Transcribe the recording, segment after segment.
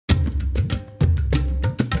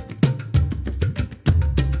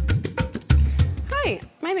Hi,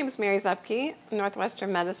 my name is Mary Zupke,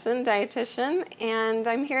 Northwestern Medicine dietitian, and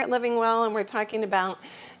I'm here at LivingWell, and we're talking about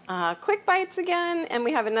quick bites again, and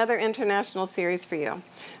we have another international series for you.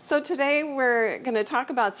 So today we're going to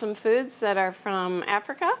talk about some foods that are from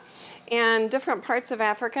Africa and different parts of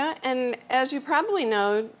Africa. And as you probably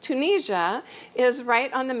know, Tunisia is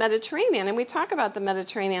right on the Mediterranean, and we talk about the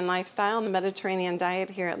Mediterranean lifestyle and the Mediterranean diet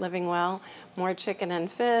here at LivingWell. More chicken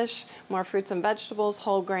and fish, more fruits and vegetables,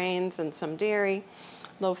 whole grains, and some dairy,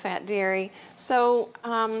 low-fat dairy. So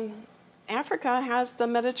Africa has the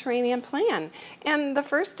Mediterranean plan. And the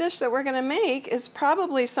first dish that we're going to make is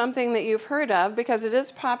probably something that you've heard of because it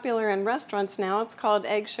is popular in restaurants now. It's called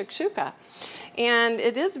egg shakshuka. And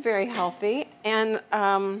it is very healthy. And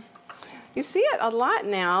you see it a lot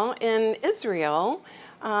now in Israel.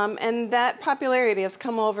 And that popularity has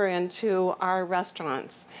come over into our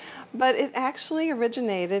restaurants. But it actually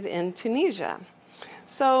originated in Tunisia.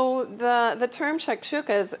 So the term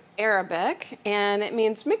shakshuka is Arabic, and it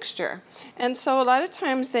means mixture. And so a lot of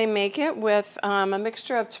times they make it with a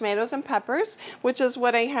mixture of tomatoes and peppers, which is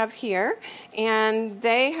what I have here. And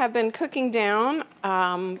they have been cooking down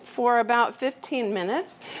for about 15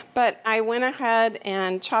 minutes, but I went ahead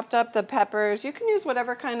and chopped up the peppers. You can use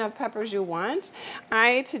whatever kind of peppers you want.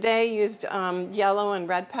 I today used yellow and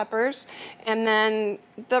red peppers, and then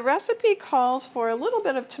the recipe calls for a little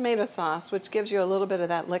bit of tomato sauce, which gives you a little bit of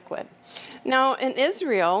that liquid. Now in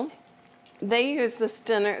Israel, they use this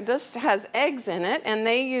dinner, this has eggs in it, and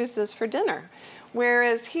they use this for dinner.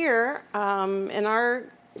 Whereas here in our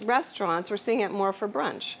restaurants, we're seeing it more for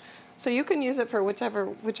brunch. So you can use it for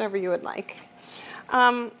whichever you would like.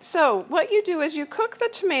 So what you do is you cook the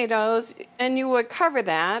tomatoes, and you would cover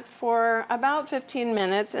that for about 15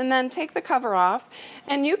 minutes and then take the cover off.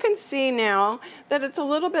 And you can see now that it's a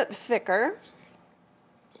little bit thicker.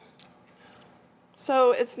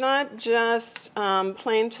 So it's not just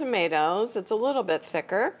plain tomatoes, it's a little bit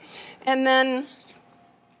thicker. And then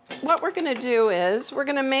what we're going to do is we're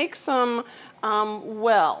going to make some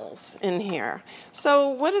wells in here. So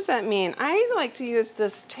what does that mean? I like to use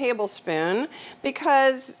this tablespoon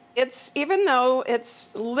because even though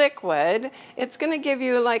it's liquid, it's going to give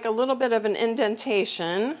you like a little bit of an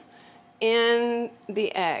indentation in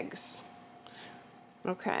the eggs.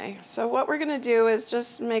 Okay, so what we're going to do is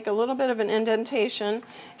just make a little bit of an indentation,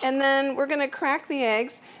 and then we're going to crack the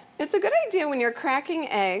eggs. It's a good idea when you're cracking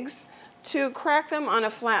eggs to crack them on a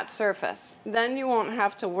flat surface. Then you won't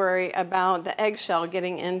have to worry about the eggshell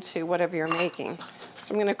getting into whatever you're making.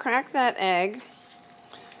 So I'm going to crack that egg.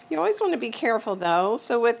 You always want to be careful though.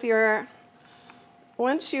 So with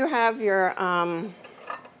once you have your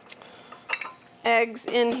eggs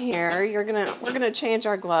in here, we're gonna change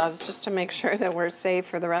our gloves just to make sure that we're safe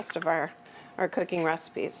for the rest of our cooking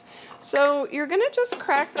recipes. So you're gonna just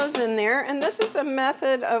crack those in there, and this is a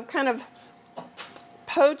method of kind of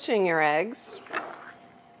poaching your eggs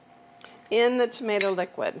in the tomato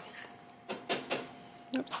liquid.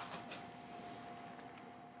 Oops.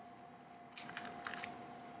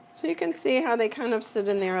 So you can see how they kind of sit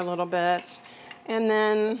in there a little bit, and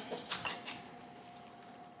then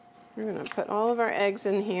we're going to put all of our eggs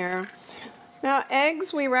in here. Now,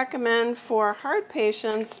 eggs we recommend for heart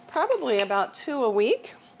patients probably about 2 a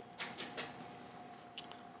week.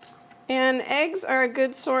 And eggs are a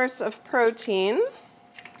good source of protein.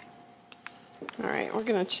 All right, we're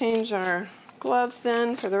going to change our gloves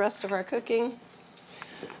then for the rest of our cooking.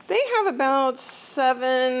 They have about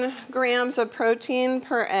 7 grams of protein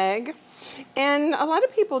per egg. And a lot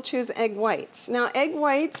of people choose egg whites. Now, egg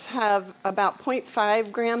whites have about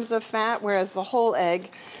 0.5 grams of fat, whereas the whole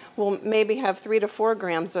egg will maybe have 3 to 4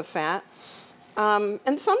 grams of fat.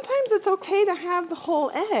 And sometimes it's okay to have the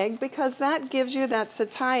whole egg because that gives you that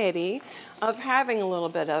satiety of having a little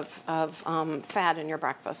bit of fat in your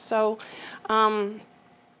breakfast. So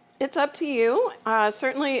it's up to you.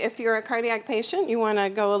 Certainly, if you're a cardiac patient, you want to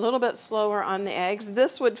go a little bit slower on the eggs.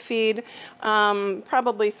 This would feed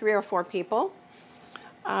probably 3 or 4 people.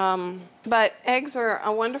 But eggs are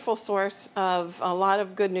a wonderful source of a lot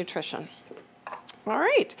of good nutrition. All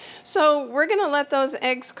right, so we're going to let those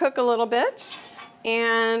eggs cook a little bit,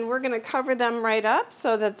 and we're going to cover them right up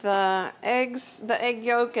so that the egg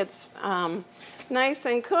yolk gets nice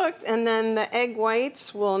and cooked, and then the egg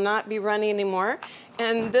whites will not be runny anymore.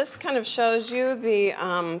 And this kind of shows you the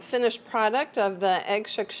finished product of the egg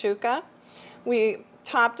shakshuka. We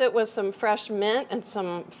topped it with some fresh mint and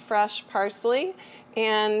some fresh parsley,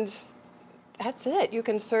 and that's it. You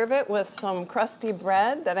can serve it with some crusty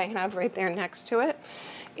bread that I have right there next to it.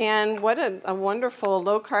 And what a wonderful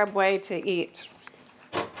low-carb way to eat.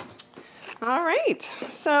 All right,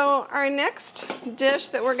 so our next dish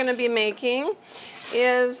that we're going to be making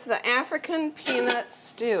is the African peanut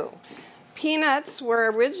stew. Peanuts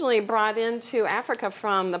were originally brought into Africa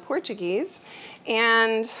from the Portuguese,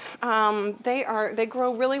 and they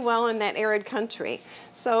grow really well in that arid country.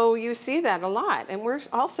 So you see that a lot, and we're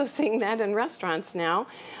also seeing that in restaurants now.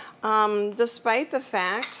 Despite the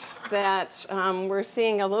fact that we're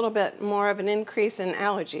seeing a little bit more of an increase in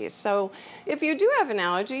allergies. So if you do have an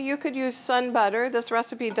allergy, you could use sun butter. This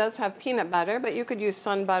recipe does have peanut butter, but you could use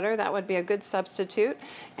sun butter. That would be a good substitute.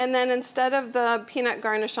 And then instead of the peanut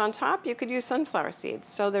garnish on top, you could use sunflower seeds.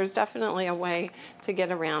 So there's definitely a way to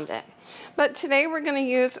get around it. But today we're going to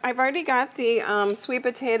use, I've already got the sweet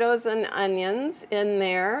potatoes and onions in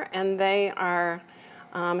there, and they are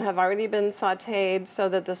have already been sauteed so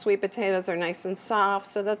that the sweet potatoes are nice and soft.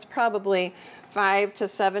 So that's probably 5 to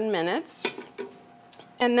 7 minutes.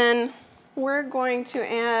 And then we're going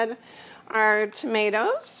to add our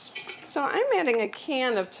tomatoes. So I'm adding a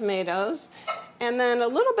can of tomatoes and then a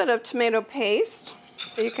little bit of tomato paste.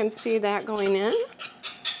 So you can see that going in.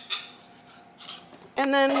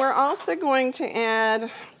 And then we're also going to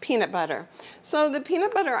add peanut butter. So the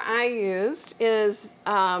peanut butter I used is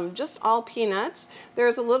just all peanuts.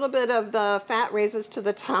 There's a little bit of the fat raises to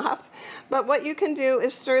the top, but what you can do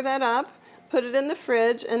is stir that up, put it in the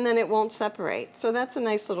fridge, and then it won't separate. So that's a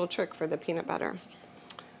nice little trick for the peanut butter.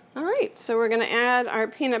 All right, so we're gonna add our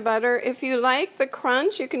peanut butter. If you like the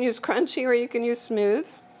crunch, you can use crunchy or you can use smooth.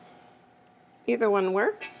 Either one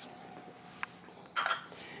works.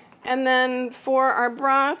 And then for our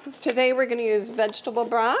broth, today we're gonna use vegetable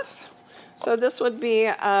broth. So this would be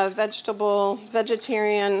a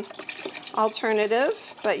vegetarian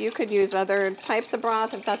alternative, but you could use other types of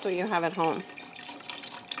broth if that's what you have at home.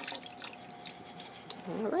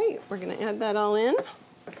 All right, we're gonna add that all in.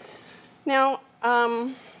 Now,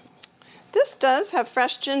 this does have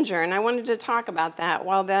fresh ginger, and I wanted to talk about that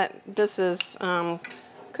while this is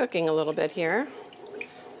cooking a little bit here.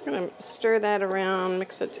 I'm gonna stir that around,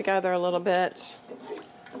 mix it together a little bit.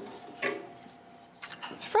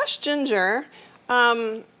 Fresh ginger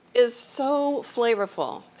is so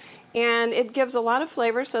flavorful, and it gives a lot of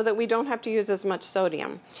flavor so that we don't have to use as much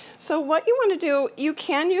sodium. So what you want to do, you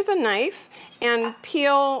can use a knife and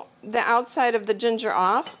peel the outside of the ginger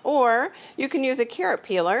off, or you can use a carrot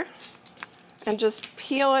peeler and just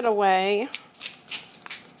peel it away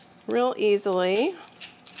real easily.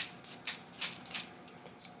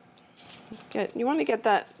 You want to get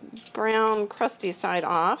that brown crusty side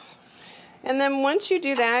off. And then once you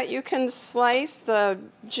do that, you can slice the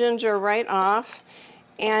ginger right off,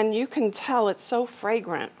 and you can tell it's so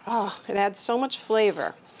fragrant. Oh, it adds so much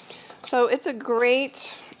flavor. So it's a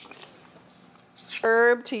great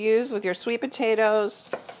herb to use with your sweet potatoes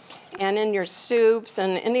and in your soups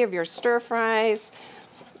and any of your stir fries.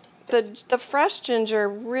 The fresh ginger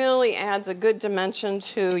really adds a good dimension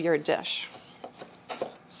to your dish.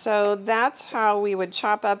 So that's how we would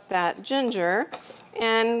chop up that ginger.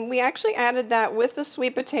 And we actually added that with the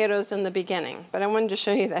sweet potatoes in the beginning, but I wanted to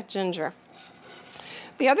show you that ginger.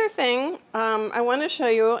 The other thing I want to show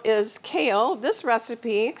you is kale. This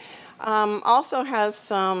recipe also has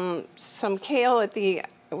some kale that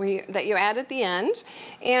you add at the end.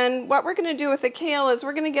 And what we're going to do with the kale is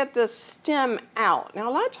we're going to get the stem out. Now,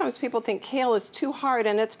 a lot of times people think kale is too hard,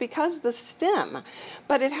 and it's because the stem.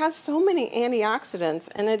 But it has so many antioxidants,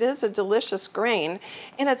 and it is a delicious grain.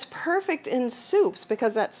 And it's perfect in soups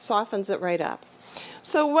because that softens it right up.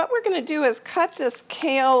 So what we're going to do is cut this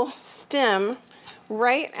kale stem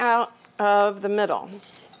right out of the middle.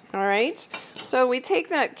 All right? So we take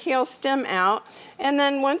that kale stem out, and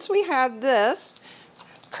then once we have this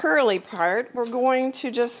curly part, we're going to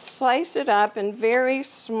just slice it up in very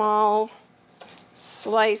small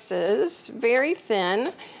slices, very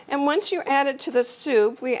thin. And once you add it to the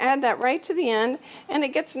soup, we add that right to the end, and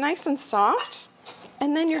it gets nice and soft.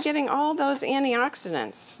 And then you're getting all those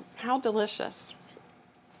antioxidants. How delicious.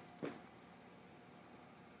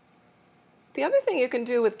 The other thing you can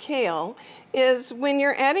do with kale is when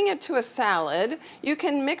you're adding it to a salad, you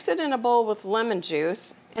can mix it in a bowl with lemon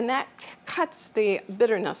juice, and that cuts the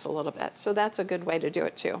bitterness a little bit. So that's a good way to do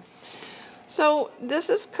it too. So this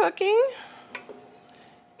is cooking.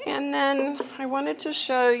 And then I wanted to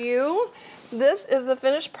show you, this is the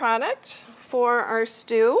finished product for our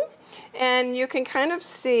stew. And you can kind of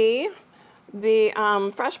see the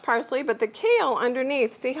fresh parsley, but the kale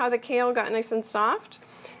underneath, see how the kale got nice and soft?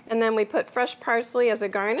 And then we put fresh parsley as a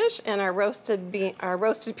garnish and our roasted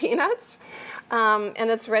peanuts, and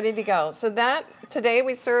it's ready to go. So that today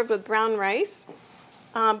we served with brown rice.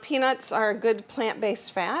 Peanuts are a good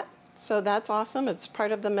plant-based fat, So that's awesome. It's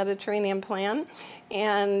part of the Mediterranean plan,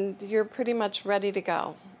 and you're pretty much ready to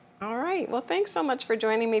go. All right. Well, thanks so much for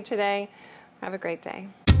joining me today. Have a great day.